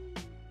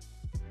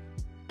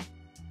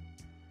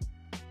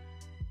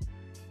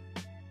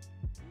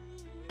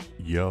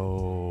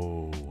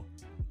Yo,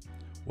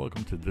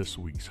 welcome to this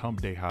week's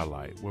Hump Day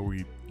Highlight, where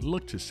we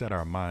look to set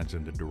our minds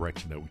in the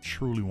direction that we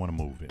truly want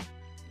to move in.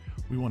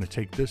 We want to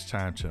take this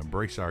time to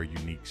embrace our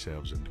unique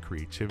selves and the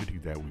creativity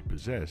that we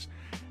possess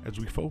as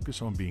we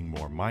focus on being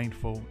more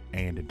mindful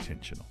and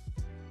intentional.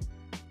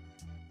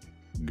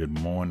 Good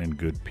morning,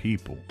 good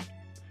people.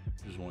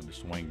 Just wanted to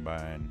swing by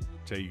and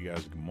tell you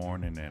guys good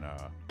morning and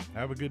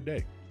have a good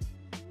day.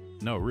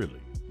 No,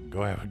 really,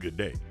 go have a good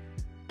day.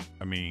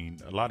 I mean,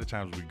 a lot of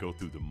times we go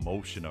through the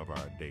motion of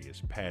our day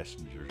as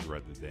passengers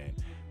rather than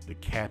the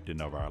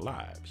captain of our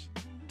lives.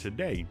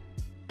 Today,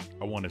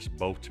 I want us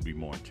both to be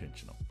more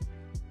intentional.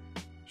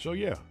 So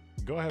yeah,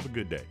 go have a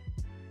good day.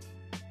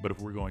 But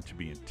if we're going to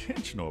be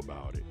intentional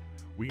about it,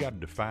 we got to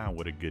define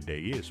what a good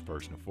day is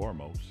first and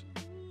foremost.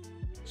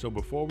 So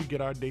before we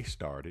get our day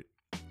started,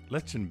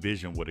 let's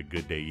envision what a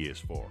good day is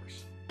for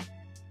us.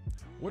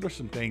 What are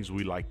some things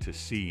we like to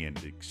see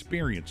and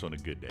experience on a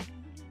good day?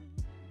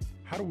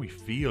 How do we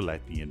feel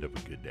at the end of a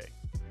good day?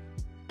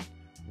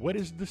 What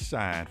is the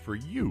sign for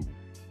you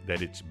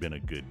that it's been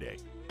a good day?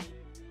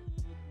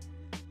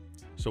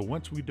 So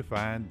once we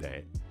define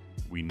that,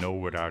 we know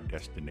what our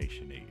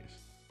destination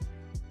is.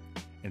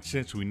 And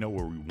since we know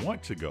where we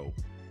want to go,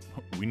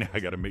 we now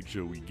got to make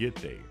sure we get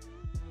there.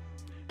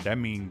 That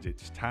means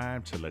it's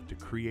time to let the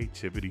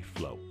creativity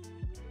flow.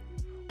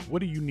 What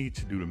do you need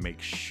to do to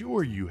make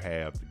sure you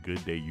have the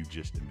good day you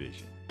just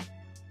envisioned?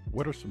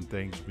 What are some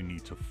things we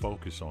need to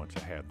focus on to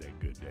have that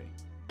good day?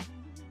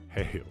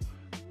 Hell,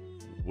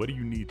 what do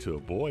you need to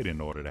avoid in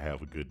order to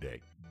have a good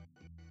day?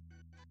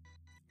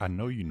 I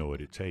know you know what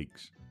it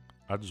takes.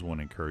 I just want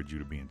to encourage you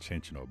to be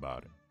intentional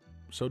about it.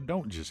 So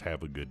don't just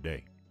have a good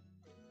day.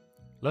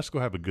 Let's go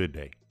have a good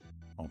day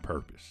on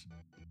purpose.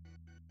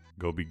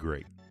 Go be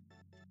great.